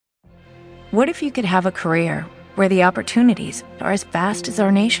What if you could have a career where the opportunities are as vast as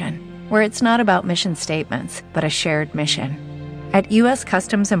our nation, where it's not about mission statements, but a shared mission? At U.S.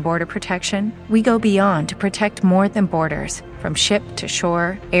 Customs and Border Protection, we go beyond to protect more than borders. From ship to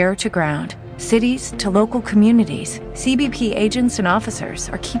shore, air to ground, cities to local communities, CBP agents and officers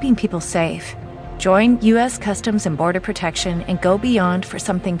are keeping people safe. Join U.S. Customs and Border Protection and go beyond for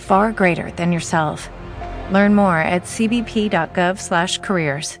something far greater than yourself. Learn more at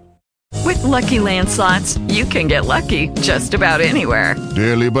cbp.gov/careers. With Lucky Land Slots, you can get lucky just about anywhere.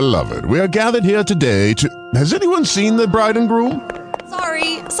 Dearly beloved, we are gathered here today to... Has anyone seen the bride and groom?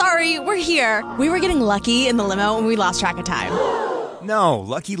 Sorry, we're here. We were getting lucky in the limo and we lost track of time. No,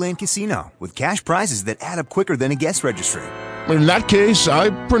 Lucky Land Casino, with cash prizes that add up quicker than a guest registry. In that case,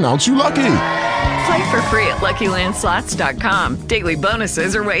 I pronounce you lucky. Play for free at LuckyLandSlots.com. Daily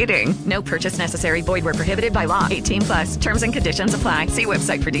bonuses are waiting. No purchase necessary. Void where prohibited by law. 18+. Terms and conditions apply. See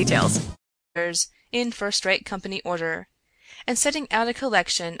website for details. In first-rate company order, and setting out a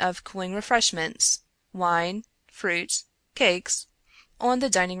collection of cooling refreshments, wine, fruit, cakes, on the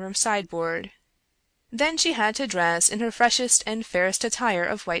dining-room sideboard. Then she had to dress in her freshest and fairest attire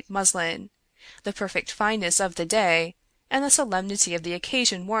of white muslin. The perfect fineness of the day and the solemnity of the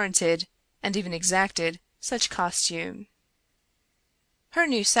occasion warranted, and even exacted, such costume. Her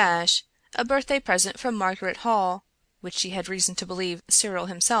new sash, a birthday present from Margaret Hall, which she had reason to believe Cyril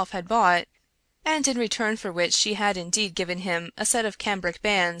himself had bought, and in return for which she had indeed given him a set of cambric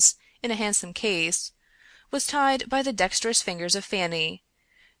bands in a handsome case, was tied by the dexterous fingers of Fanny,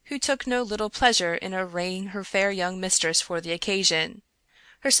 who took no little pleasure in arraying her fair young mistress for the occasion.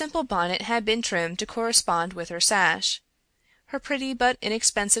 Her simple bonnet had been trimmed to correspond with her sash. Her pretty but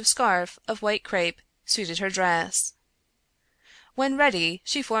inexpensive scarf of white crape suited her dress. When ready,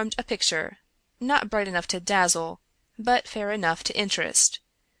 she formed a picture, not bright enough to dazzle, but fair enough to interest;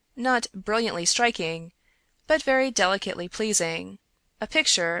 not brilliantly striking, but very delicately pleasing; a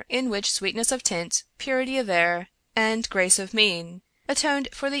picture in which sweetness of tint, purity of air, and grace of mien atoned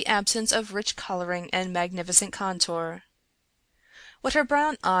for the absence of rich coloring and magnificent contour. What her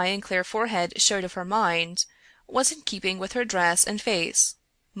brown eye and clear forehead showed of her mind was in keeping with her dress and face,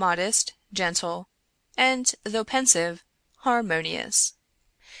 modest, gentle, and, though pensive, harmonious.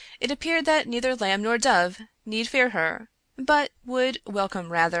 It appeared that neither lamb nor dove need fear her, but would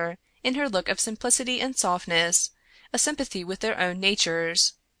welcome rather, in her look of simplicity and softness, a sympathy with their own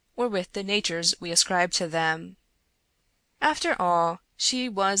natures, or with the natures we ascribe to them. After all, she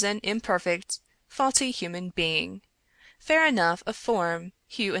was an imperfect, faulty human being, fair enough of form,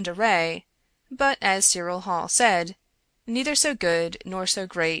 hue, and array, but, as Cyril Hall said, neither so good nor so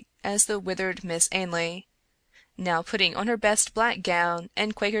great as the withered Miss Ainley, now putting on her best black gown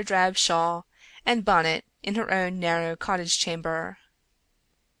and Quaker drab shawl and bonnet in her own narrow cottage chamber.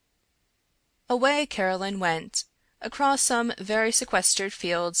 Away Caroline went, across some very sequestered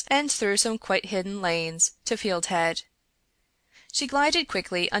fields and through some quite hidden lanes, to Fieldhead. She glided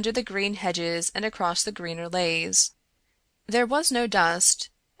quickly under the green hedges and across the greener lays. There was no dust,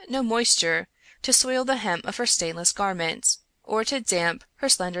 no moisture to soil the hem of her stainless garment, or to damp her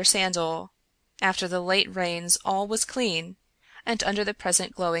slender sandal. After the late rains all was clean, and under the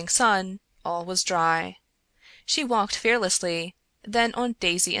present glowing sun all was dry. She walked fearlessly, then on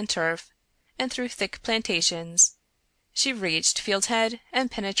daisy and turf, and through thick plantations. She reached Fieldhead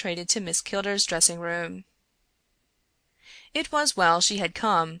and penetrated to Miss Kilder's dressing-room. It was well she had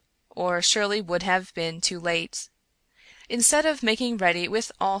come, or surely would have been too late. Instead of making ready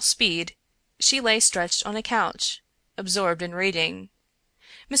with all speed, she lay stretched on a couch, absorbed in reading.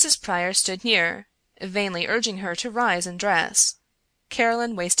 Mrs. Pryor stood near, vainly urging her to rise and dress.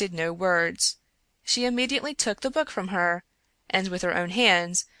 Caroline wasted no words. She immediately took the book from her, and with her own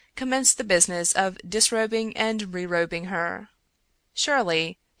hands commenced the business of disrobing and re-robing her.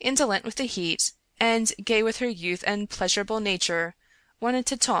 Shirley, indolent with the heat, and gay with her youth and pleasurable nature, wanted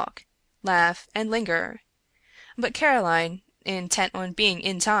to talk, laugh, and linger; but Caroline, intent on being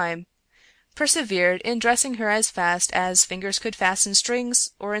in time, persevered in dressing her as fast as fingers could fasten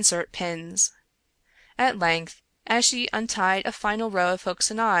strings or insert pins. At length, as she untied a final row of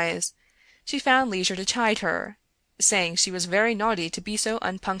hooks and eyes, she found leisure to chide her, saying she was very naughty to be so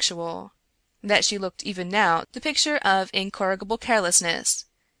unpunctual; that she looked even now the picture of incorrigible carelessness,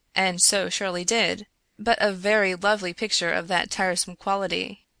 and so surely did, but a very lovely picture of that tiresome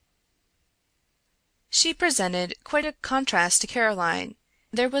quality. She presented quite a contrast to Caroline.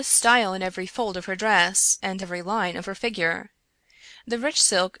 There was style in every fold of her dress, and every line of her figure. The rich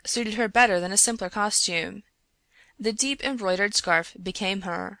silk suited her better than a simpler costume. The deep embroidered scarf became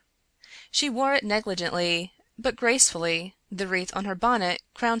her. She wore it negligently, but gracefully; the wreath on her bonnet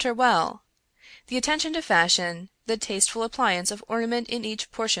crowned her well. The attention to fashion, the tasteful appliance of ornament in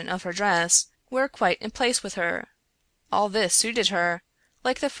each portion of her dress, were quite in place with her. All this suited her,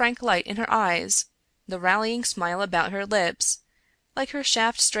 like the frank light in her eyes, the rallying smile about her lips, like her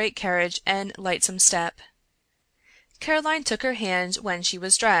shaft straight carriage and lightsome step. Caroline took her hand when she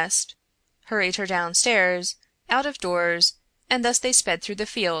was dressed, hurried her downstairs, out of doors, and thus they sped through the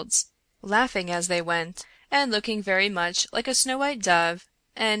fields, laughing as they went, and looking very much like a snow white dove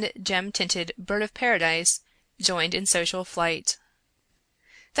and gem-tinted bird of paradise joined in social flight.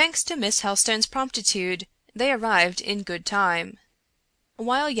 Thanks to Miss Helstone's promptitude, they arrived in good time.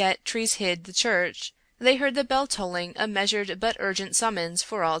 While yet trees hid the church, they heard the bell tolling a measured but urgent summons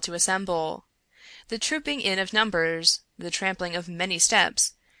for all to assemble. The trooping in of numbers, the trampling of many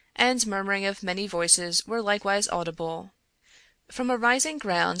steps, and murmuring of many voices were likewise audible. From a rising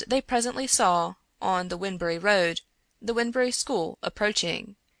ground they presently saw, on the Winbury road, the Winbury School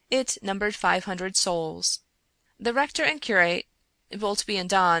approaching. It numbered 500 souls. The rector and curate, Boltby and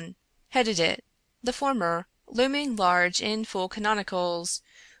Don, headed it, the former, looming large in full canonicals,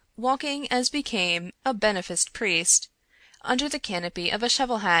 walking as became a beneficed priest, under the canopy of a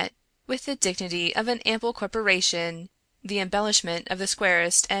shovel hat, with the dignity of an ample corporation, the embellishment of the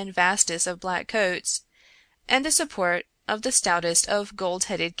squarest and vastest of black coats, and the support of the stoutest of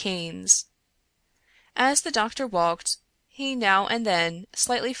gold-headed canes. As the doctor walked, he now and then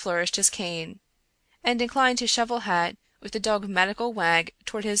slightly flourished his cane, and inclined his shovel hat with a dogmatical wag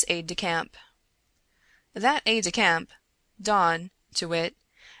toward his aide-de-camp. That aide-de-camp, Don, to wit,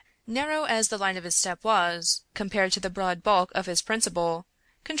 narrow as the line of his step was, compared to the broad bulk of his principal,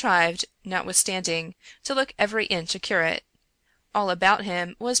 contrived, notwithstanding, to look every inch a curate. All about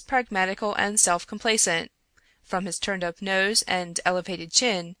him was pragmatical and self-complacent, from his turned-up nose and elevated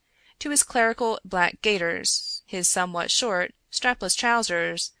chin, to his clerical black gaiters, his somewhat short, strapless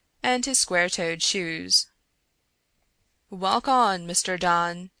trousers, and his square-toed shoes. "Walk on, Mr.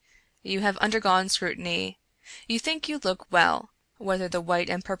 Don. You have undergone scrutiny. You think you look well. Whether the white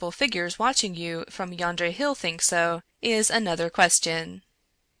and purple figures watching you from yonder hill think so, is another question."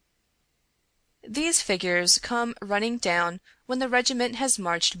 These figures come running down when the regiment has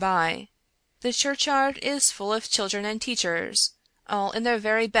marched by. The churchyard is full of children and teachers, all in their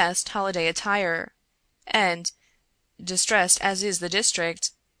very best holiday attire, and, distressed as is the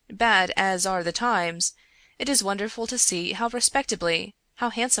district, bad as are the times, it is wonderful to see how respectably, how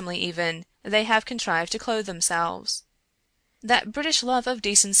handsomely even, they have contrived to clothe themselves. That British love of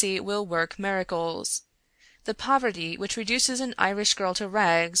decency will work miracles. The poverty which reduces an Irish girl to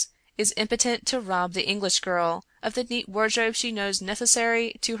rags is impotent to rob the English girl of the neat wardrobe she knows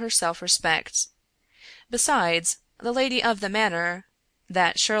necessary to her self-respect. Besides, the lady of the manor,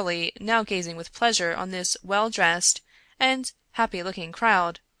 that Shirley, now gazing with pleasure on this well-dressed and happy-looking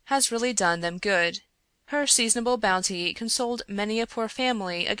crowd, has really done them good. Her seasonable bounty consoled many a poor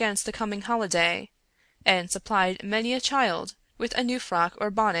family against the coming holiday, and supplied many a child with a new frock or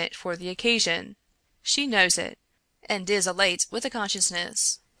bonnet for the occasion. She knows it, and is elate with the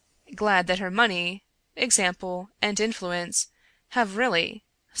consciousness, glad that her money, example, and influence have really,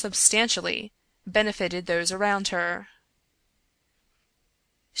 substantially, benefited those around her.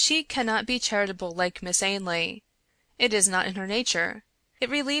 She cannot be charitable like Miss Ainley. It is not in her nature. It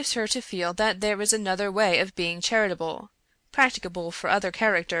relieves her to feel that there is another way of being charitable, practicable for other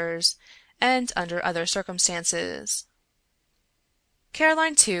characters, and under other circumstances.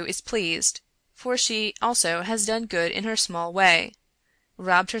 Caroline, too, is pleased, for she also has done good in her small way,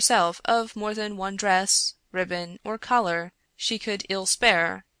 robbed herself of more than one dress, ribbon, or collar she could ill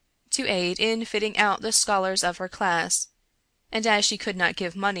spare, to aid in fitting out the scholars of her class, and as she could not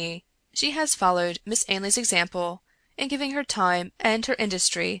give money, she has followed Miss Ainley's example in giving her time and her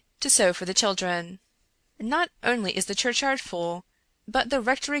industry to sew for the children. Not only is the churchyard full, but the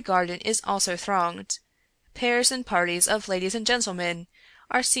rectory garden is also thronged. Pairs and parties of ladies and gentlemen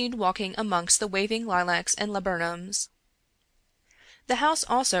are seen walking amongst the waving lilacs and laburnums. The house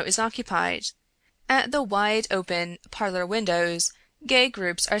also is occupied. At the wide open parlor windows gay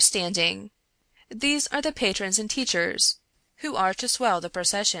groups are standing. These are the patrons and teachers, who are to swell the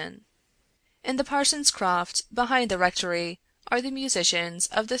procession. In the parson's croft, behind the rectory, are the musicians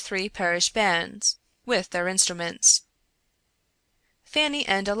of the 3 parish bands, with their instruments. Fanny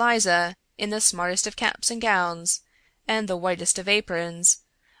and Eliza, in the smartest of caps and gowns, and the whitest of aprons,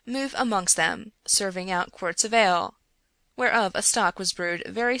 move amongst them, serving out quarts of ale, whereof a stock was brewed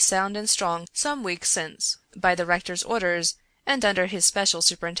very sound and strong some weeks since, by the rector's orders and under his special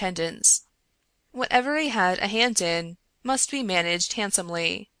superintendence. Whatever he had a hand in must be managed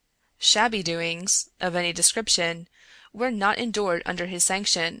handsomely. Shabby doings, of any description, were not endured under his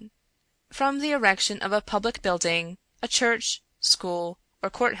sanction. From the erection of a public building, a church, school, or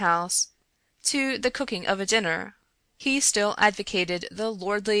courthouse, to the cooking of a dinner, he still advocated the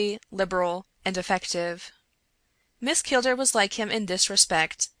lordly, liberal, and effective. Miss Kilder was like him in this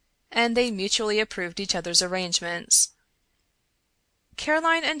respect, and they mutually approved each other's arrangements.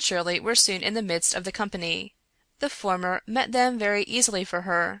 Caroline and Shirley were soon in the midst of the company. The former met them very easily for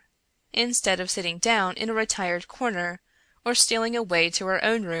her. Instead of sitting down in a retired corner, or stealing away to her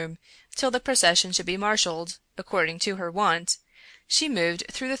own room till the procession should be marshalled, according to her wont, she moved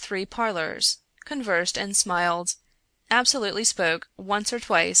through the 3 parlors, conversed and smiled, absolutely spoke once or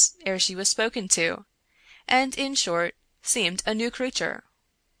twice ere she was spoken to, and, in short, seemed a new creature.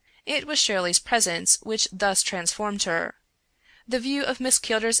 It was Shirley's presence which thus transformed her. The view of Miss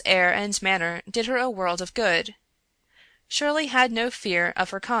Kilder's air and manner did her a world of good. Shirley had no fear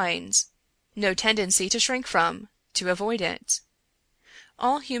of her kind, no tendency to shrink from, to avoid it.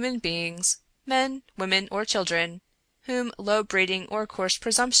 All human beings, men, women, or children, whom low breeding or coarse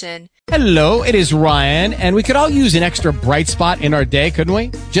presumption... Hello, it is Ryan, and we could all use an extra bright spot in our day, couldn't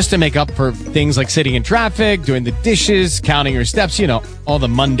we? Just to make up for things like sitting in traffic, doing the dishes, counting your steps, you know, all the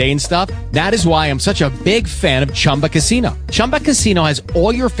mundane stuff. That is why I'm such a big fan of Chumba Casino. Chumba Casino has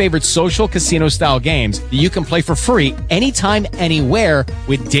all your favorite social casino-style games that you can play for free anytime, anywhere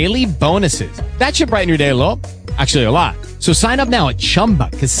with daily bonuses. That should brighten your day a little. Actually, a lot. So sign up now at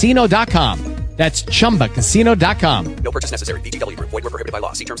ChumbaCasino.com. That's ChumbaCasino.com. No purchase necessary. VGW Group. Void where prohibited by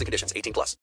law. See terms and conditions. 18+.